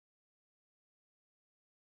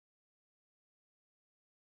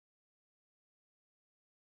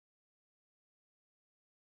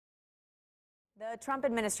The Trump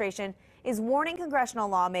administration is warning congressional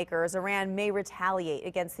lawmakers Iran may retaliate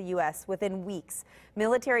against the U.S. within weeks.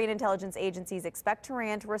 Military and intelligence agencies expect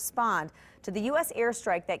Iran to respond to the U.S.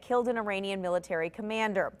 airstrike that killed an Iranian military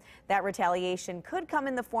commander. That retaliation could come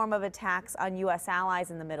in the form of attacks on U.S. allies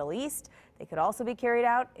in the Middle East. They could also be carried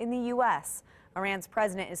out in the U.S. Iran's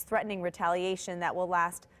president is threatening retaliation that will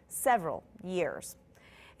last several years.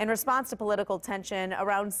 In response to political tension,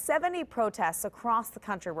 around 70 protests across the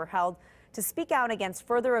country were held to speak out against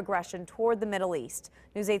further aggression toward the Middle East.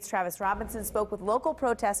 News 8's Travis Robinson spoke with local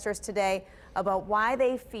protesters today about why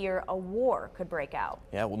they fear a war could break out.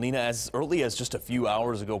 Yeah, well, Nina, as early as just a few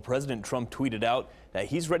hours ago, President Trump tweeted out that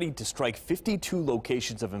he's ready to strike 52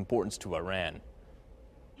 locations of importance to Iran.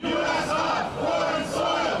 U.S. on foreign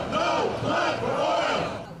soil, no blood for oil.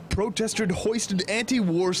 Protesters hoisted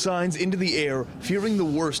anti-war signs into the air, fearing the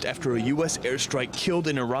worst after a U.S. airstrike killed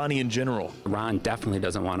an Iranian general. Iran definitely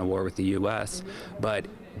doesn't want a war with the U.S., but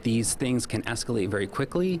these things can escalate very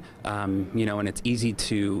quickly, and it's easy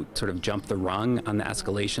to sort of jump the rung on the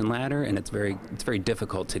escalation ladder, and it's very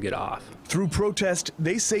difficult to get off. Through protest,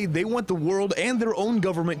 they say they want the world and their own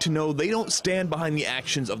government to know they don't stand behind the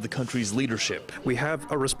actions of the country's leadership. We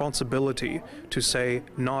have a responsibility to say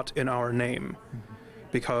not in our name,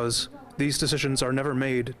 because these decisions are never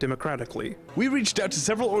made democratically. We reached out to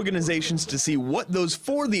several organizations to see what those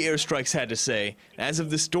for the airstrikes had to say. As of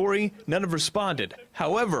this story, none have responded.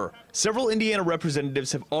 However, several Indiana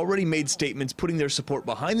representatives have already made statements putting their support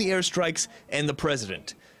behind the airstrikes and the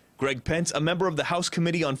president. Greg Pence, a member of the House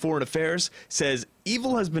Committee on Foreign Affairs, says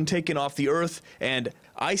evil has been taken off the earth, and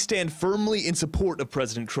I stand firmly in support of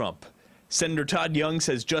President Trump. Senator Todd Young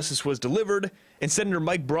says justice was delivered, and Senator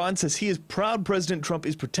Mike Braun says he is proud President Trump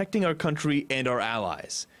is protecting our country and our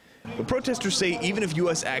allies. The protesters say even if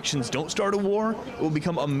U.S. actions don't start a war, it will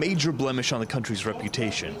become a major blemish on the country's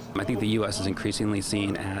reputation. I think the U.S. is increasingly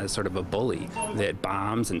seen as sort of a bully that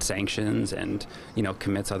bombs and sanctions and,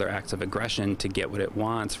 commits other acts of aggression to get what it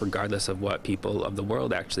wants, regardless of what people of the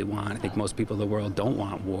world actually want. I think most people of the world don't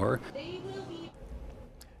want war.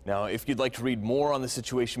 Now, if you'd like to read more on the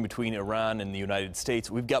situation between Iran and the United States,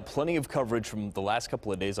 we've got plenty of coverage from the last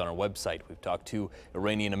couple of days on our website. We've talked to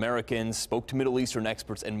Iranian Americans, spoke to Middle Eastern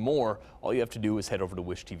experts, and more. All you have to do is head over to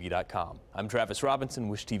WISHTV.com. I'm Travis Robinson,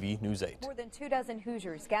 WISH-TV News 8. More than 24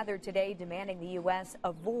 Hoosiers gathered today demanding the U.S.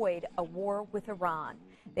 avoid a war with Iran.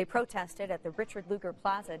 They protested at the Richard Lugar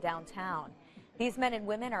Plaza downtown. These men and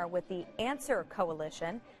women are with the Answer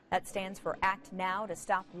Coalition. That stands for Act Now to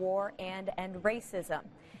Stop War and End Racism.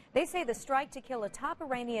 They say the strike to kill a top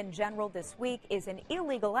Iranian general this week is an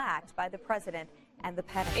illegal act by the president and the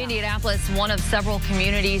Pentagon. Indianapolis, one of several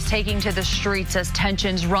communities taking to the streets as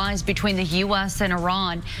tensions rise between the U.S. and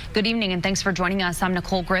Iran. Good evening and thanks for joining us. I'm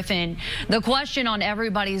Nicole Griffin. The question on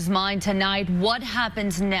everybody's mind tonight, what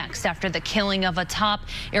happens next after the killing of a top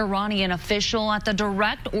Iranian official at the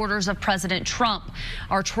direct orders of President Trump?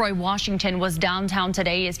 Our Troy Washington was downtown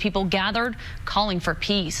today as people gathered calling for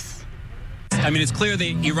peace. I mean, it's clear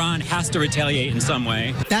that Iran has to retaliate in some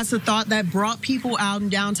way. That's the thought that brought people out in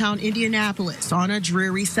downtown Indianapolis on a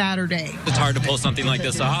dreary Saturday. It's hard to pull something like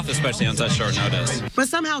this off, especially on such short notice. But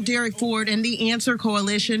somehow Derek Ford and the Answer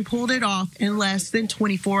Coalition pulled it off in less than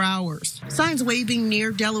 24 hours. Signs waving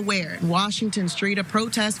near Delaware and Washington Street, a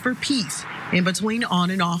protest for peace in between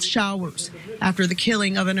on and off showers. After the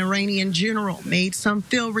killing of an Iranian general made some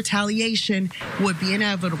feel retaliation would be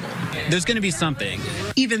inevitable. There's going to be something.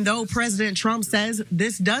 Even though President Trump says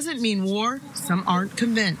this doesn't mean war, some aren't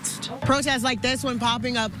convinced. Protests like this one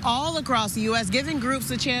popping up all across the U.S., giving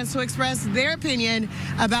groups a chance to express their opinion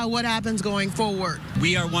about what happens going forward.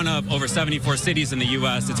 We are one of over 74 cities in the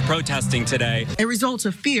U.S. that's protesting today. A result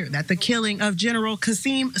of fear that the killing of General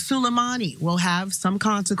Qasem Soleimani will have some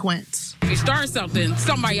consequence. If you start something,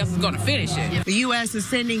 somebody else is going to finish it. The U.S. is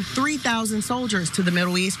sending 3,000 soldiers to the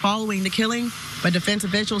Middle East following the killing, but defense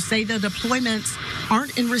officials say the deployments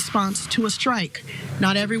aren't in response to a strike.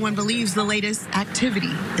 Not everyone believes the latest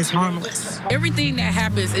activity is harmless. Everything that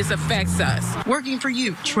happens, it affects us. Working for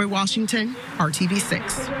you, Troy Washington,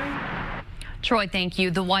 RTV6. Troy, thank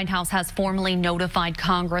you. The White House has formally notified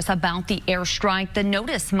Congress about the airstrike. The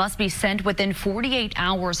notice must be sent within 48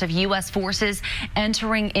 hours of U.S. forces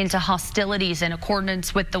entering into hostilities in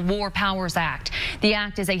accordance with the War Powers Act. The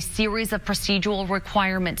act is a series of procedural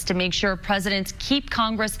requirements to make sure presidents keep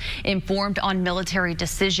Congress informed on military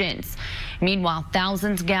decisions. Meanwhile,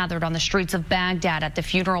 thousands gathered on the streets of Baghdad at the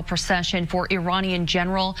funeral procession for Iranian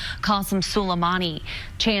General Qasem Soleimani.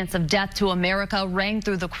 Chants of death to America rang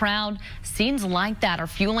through the crowd. Scenes like that are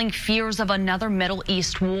fueling fears of another Middle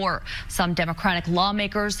East war. Some Democratic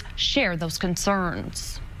lawmakers share those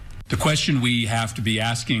concerns. The question we have to be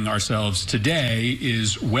asking ourselves today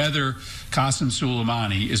is whether Qasem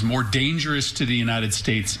Soleimani is more dangerous to the United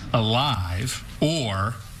States alive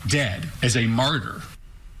or dead as a martyr.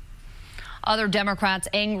 Other Democrats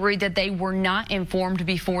angry that they were not informed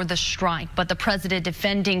before the strike, but the president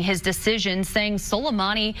defending his decision, saying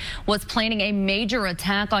Soleimani was planning a major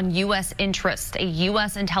attack on U.S. interests. A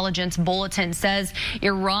U.S. intelligence bulletin says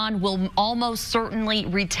Iran will almost certainly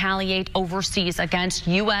retaliate overseas against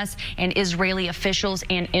U.S. and Israeli officials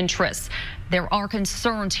and interests. There are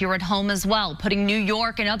concerns here at home as well, putting New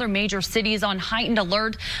York and other major cities on heightened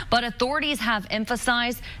alert, but authorities have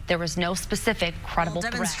emphasized there is no specific credible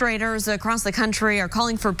threat. Demonstrators across the country are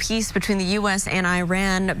calling for peace between the U.S. and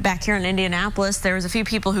Iran. Back here in Indianapolis, there was a few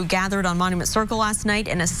people who gathered on Monument Circle last night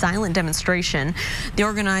in a silent demonstration. The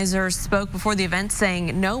organizers spoke before the event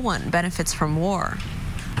saying no one benefits from war.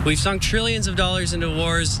 We've sunk trillions of dollars into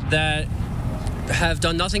wars that have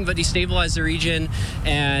done nothing but destabilize the region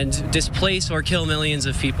and displace or kill millions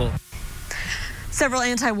of people. Several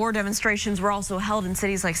anti-war demonstrations were also held in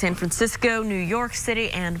cities like San Francisco, New York City,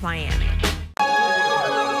 and Miami.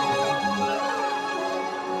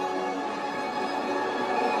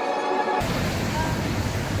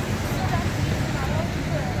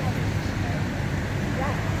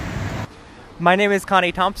 My name is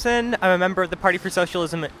Connie Thompson. I'm a member of the Party for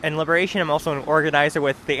Socialism and Liberation. I'm also an organizer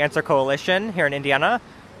with the Answer Coalition here in Indiana.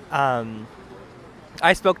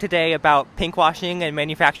 I spoke today about pinkwashing and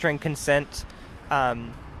manufacturing consent,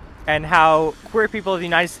 and how queer people of the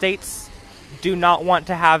United States do not want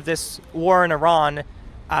to have this war in Iran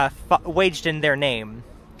waged in their name,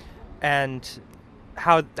 and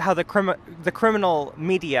how the criminal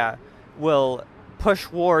media will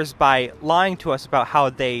push wars by lying to us about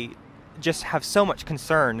how they just have so much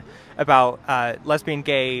concern about lesbian,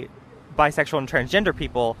 gay, bisexual, and transgender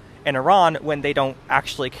people in Iran when they don't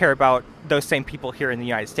actually care about those same people here in the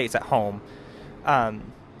United States at home.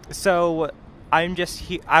 So I'm just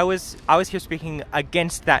I was here speaking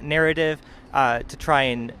against that narrative to try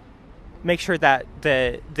and make sure that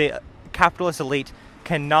the capitalist elite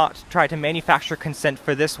cannot try to manufacture consent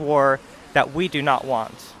for this war that we do not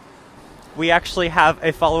want. We actually have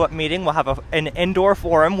a follow-up meeting. We'll have an indoor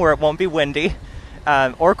forum where it won't be windy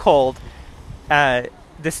or cold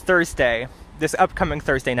this upcoming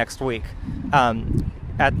Thursday next week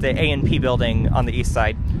at the A&P building on the east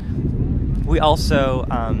side. We also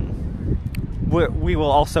we will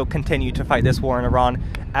also continue to fight this war in Iran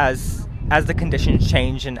as the conditions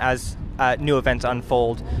change and as new events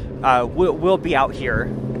unfold. We'll be out here.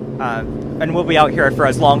 And we'll be out here for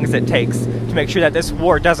as long as it takes to make sure that this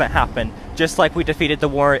war doesn't happen. Just like we defeated the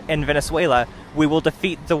war in Venezuela, we will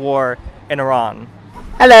defeat the war in Iran.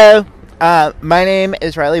 Hello, my name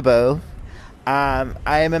is Riley Bowe. I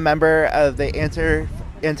am a member of the Answer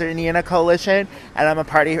Indiana Coalition, and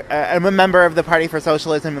I'm a member of the Party for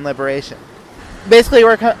Socialism and Liberation. Basically,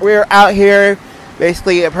 we're out here,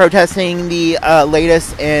 basically protesting the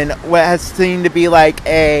latest in what has seemed to be like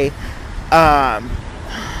a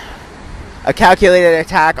calculated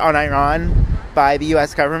attack on Iran by the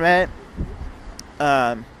U.S. government.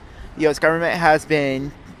 The U.S. government has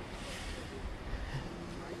been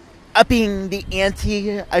upping the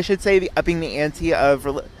ante, upping the ante of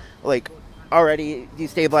like already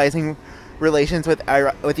destabilizing relations with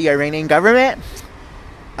the Iranian government.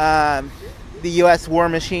 The U.S. war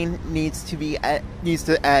machine needs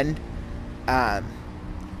to end.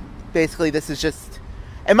 Basically, this is just,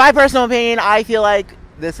 in my personal opinion, I feel like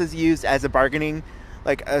this is used as a bargaining,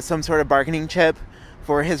 some sort of bargaining chip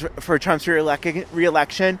for Trump's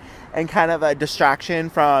re-election, and kind of a distraction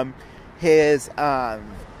from his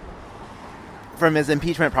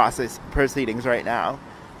impeachment proceedings right now.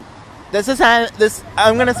 I'm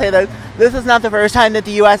going to say that this is not the first time that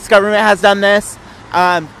the U.S. government has done this.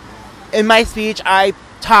 In my speech, I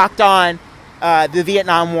talked on the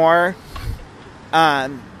Vietnam War.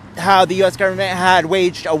 How the U.S. government had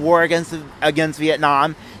waged a war against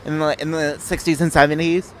Vietnam in the 60s and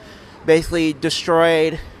 70s, basically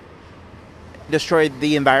destroyed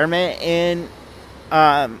the environment in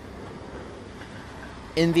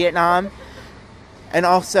Vietnam, and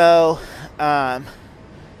also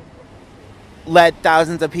led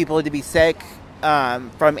thousands of people to be sick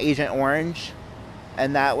from Agent Orange,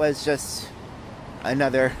 and that was just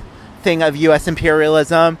another thing of U.S.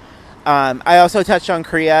 imperialism. I also touched on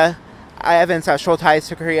Korea. I have ancestral ties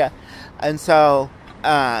to Korea, and so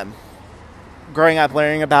growing up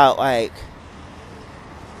learning about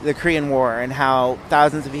the Korean War and how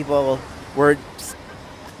thousands of people were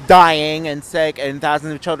dying and sick and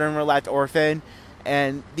thousands of children were left orphaned,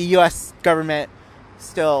 and the U.S. government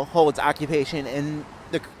still holds occupation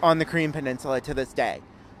on the Korean Peninsula to this day.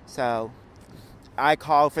 So I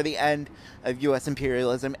call for the end of U.S.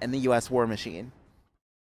 imperialism and the U.S. war machine.